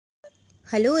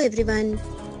Hello everyone,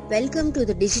 welcome to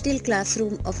the digital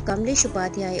classroom of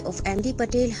KAMLESHBHAI of M.D.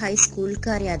 Patel High School,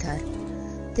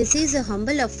 GARIYADHAR. This is a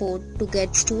humble effort to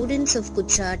get students of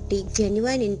Gujarat take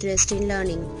genuine interest in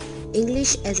learning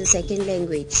English as a second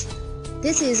language.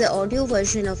 This is an audio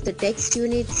version of the text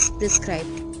units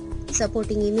prescribed.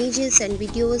 Supporting images and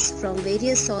videos from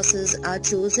various sources are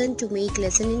chosen to make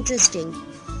lesson interesting.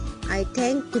 I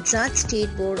thank Gujarat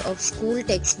State Board of School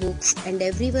Textbooks and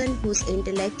everyone whose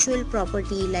intellectual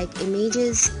property like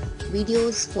images,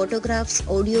 videos, photographs,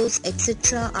 audios,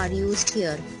 etc. are used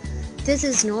here. This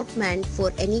is not meant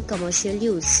for any commercial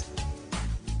use.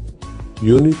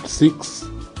 Unit 6,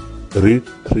 Read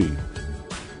 3,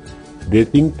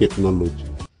 Dating Technology.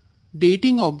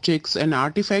 Dating objects and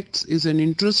artifacts is an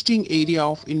interesting area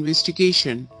of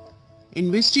investigation.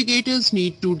 Investigators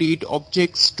need to date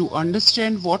objects to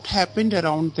understand what happened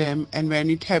around them and when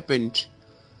it happened.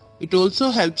 It also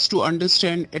helps to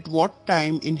understand at what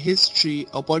time in history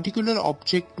a particular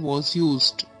object was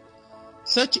used.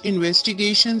 Such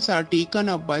investigations are taken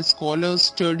up by scholars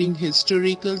studying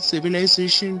historical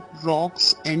civilization,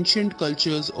 rocks, ancient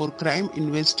cultures or crime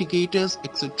investigators,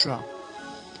 etc.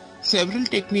 Several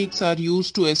techniques are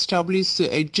used to establish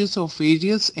the ages of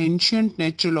various ancient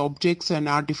natural objects and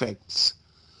artifacts.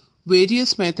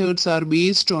 Various methods are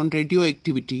based on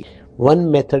radioactivity. One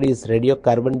method is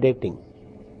radiocarbon dating.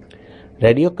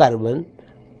 Radiocarbon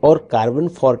or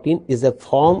carbon-14 is a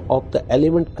form of the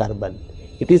element carbon.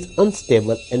 It is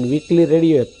unstable and weakly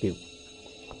radioactive.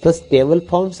 The stable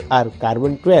forms are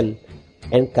carbon-12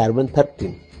 and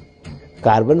carbon-13.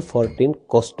 Carbon-14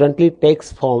 constantly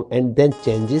takes form and then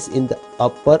changes in the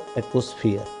upper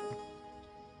atmosphere.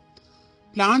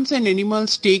 Plants and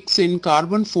animals take in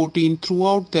carbon-14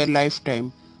 throughout their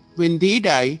lifetime. When they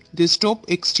die, they stop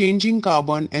exchanging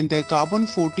carbon and their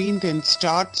carbon-14 then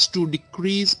starts to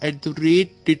decrease at the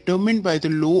rate determined by the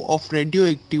law of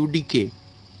radioactive decay.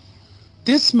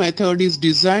 This method is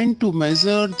designed to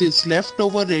measure this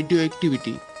leftover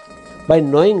radioactivity. By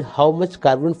knowing how much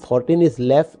carbon-14 is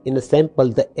left in a sample,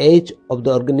 the age of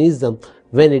the organism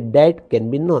when it died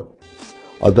can be known.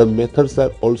 Other methods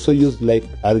are also used like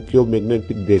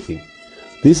archaeomagnetic dating.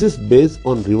 This is based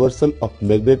on reversal of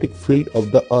magnetic field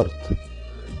of the earth.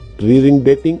 Tree ring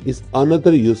dating is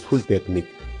another useful technique.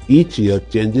 Each year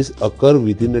changes occur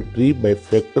within a tree by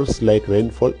factors like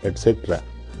rainfall, etc.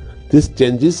 These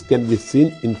changes can be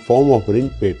seen in form of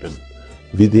ring pattern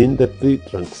within the tree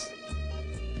trunks.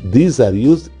 These are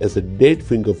used as a date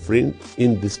fingerprint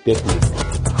in this technique.